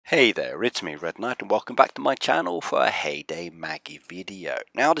Hey there, it's me, Red Knight, and welcome back to my channel for a Heyday Maggie video.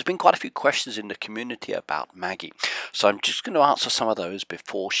 Now, there's been quite a few questions in the community about Maggie, so I'm just going to answer some of those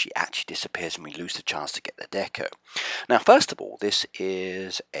before she actually disappears and we lose the chance to get the deco. Now, first of all, this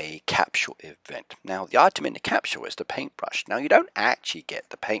is a capsule event. Now, the item in the capsule is the paintbrush. Now, you don't actually get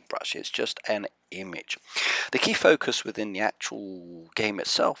the paintbrush, it's just an image. The key focus within the actual game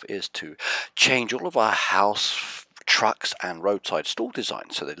itself is to change all of our house trucks and roadside stall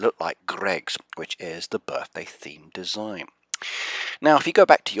designs so they look like Greg's, which is the birthday theme design. Now, if you go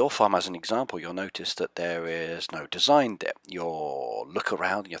back to your farm as an example, you'll notice that there is no design there. You'll look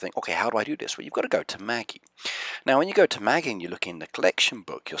around and you think, okay, how do I do this? Well, you've got to go to Maggie. Now, when you go to Maggie and you look in the collection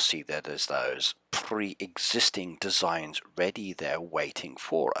book, you'll see that there's those pre-existing designs ready there waiting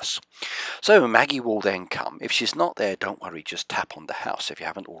for us. So Maggie will then come. If she's not there, don't worry, just tap on the house if you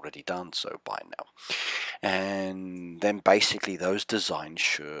haven't already done so by now. And then basically those designs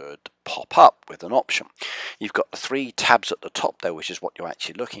should pop up with an option. You've got the three tabs at the top there, which is what you're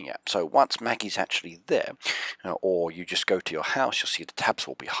actually looking at. So once Maggie's actually there, or you just go to your house, you'll see the tabs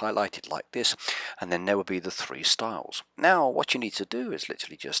will be highlighted like this, and then there will be the three styles. Now what you need to do is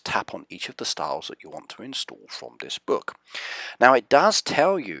literally just tap on each of the styles that you want to install from this book. Now it does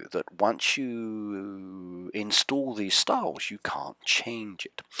tell you that once you install these styles you can't change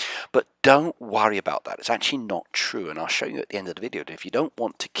it, but don't worry about that. It's actually not true, and I'll show you at the end of the video that if you don't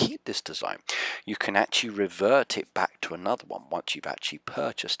want to keep this design, you can actually revert it back to another one once you've actually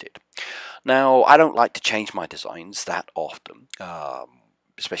purchased it. Now, I don't like to change my designs that often,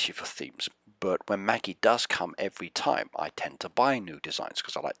 especially for themes, but when Maggie does come every time, I tend to buy new designs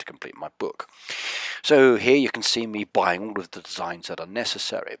because I like to complete my book. So here you can see me buying all of the designs that are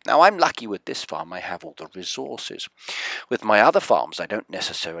necessary. Now, I'm lucky with this farm, I have all the resources. With my other farms, I don't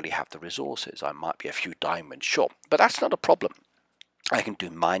necessarily have the resources. I might be a few diamonds short, but that's not a problem. I can do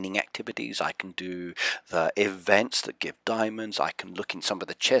mining activities, I can do the events that give diamonds, I can look in some of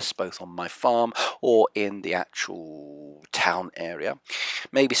the chests both on my farm or in the actual town area.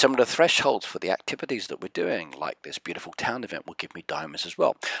 Maybe some of the thresholds for the activities that we're doing, like this beautiful town event, will give me diamonds as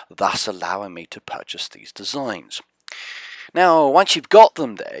well, thus allowing me to purchase these designs. Now, once you've got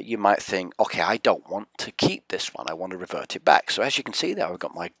them there, you might think, okay, I don't want to keep this one, I want to revert it back. So as you can see there, I've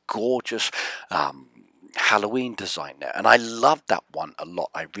got my gorgeous Halloween design there, and I love that one a lot.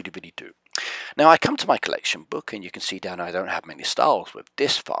 I really do. Now I come to my collection book and you can see down I don't have many styles with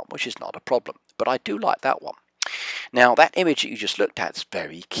this farm, which is not a problem, but I do like that one. Now that image that you just looked at is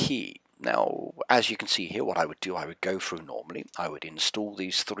very key. Now as you can see here, what I would do, I would go through normally, I would install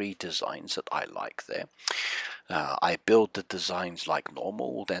these three designs that I like there. I build the designs like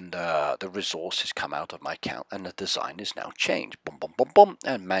normal, then the resources come out of my account and the design is now changed. Boom, boom, boom, boom,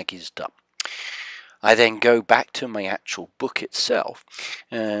 and Maggie's done. I then go back to my actual book itself,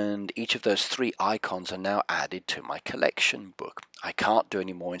 and each of those three icons are now added to my collection book. I can't do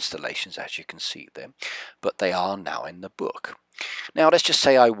any more installations as you can see there, but they are now in the book. Now let's just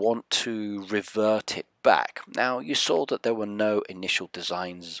say I want to revert it back. Now you saw that there were no initial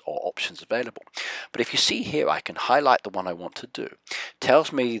designs or options available, but if you see here I can highlight the one I want to do. It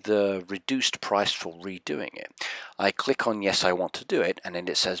tells me the reduced price for redoing it. I click on yes, I want to do it, and then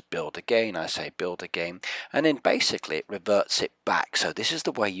it says build again. I say build again, and then basically it reverts it back. So this is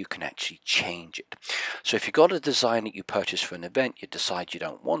the way you can actually change it. So if you've got a design that you purchase for an event, you decide you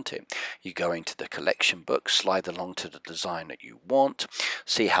don't want it, you go into the collection book, slide along to the design that you want,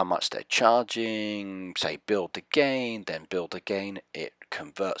 see how much they're charging, say build again, then build again, it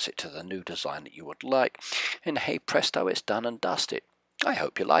converts it to the new design that you would like, and hey presto, it's done and dusted. I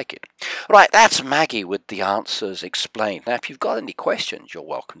hope you like it. Right, that's Maggie with the answers explained. Now, if you've got any questions, you're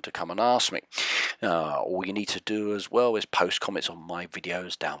welcome to come and ask me. All you need to do as well is post comments on my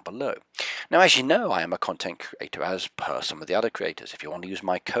videos down below. Now, as you know, I am a content creator as per some of the other creators. If you want to use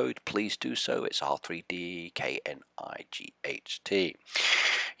my code, please do so. It's R3DKNIGHTs.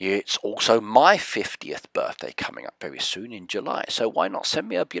 It's also my 50th birthday coming up very soon in July, so why not send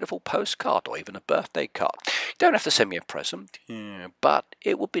me a beautiful postcard or even a birthday card? You don't have to send me a present, but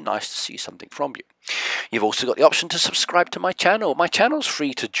it would be nice to see something from you. You've also got the option to subscribe to my channel. My channel's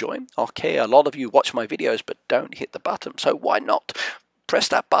free to join. Okay, a lot of you watch my videos but don't hit the button, so why not press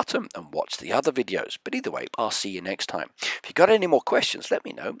that button and watch the other videos? But either way, I'll see you next time. If you've got any more questions, let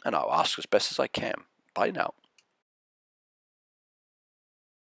me know and I'll ask as best as I can. Bye now.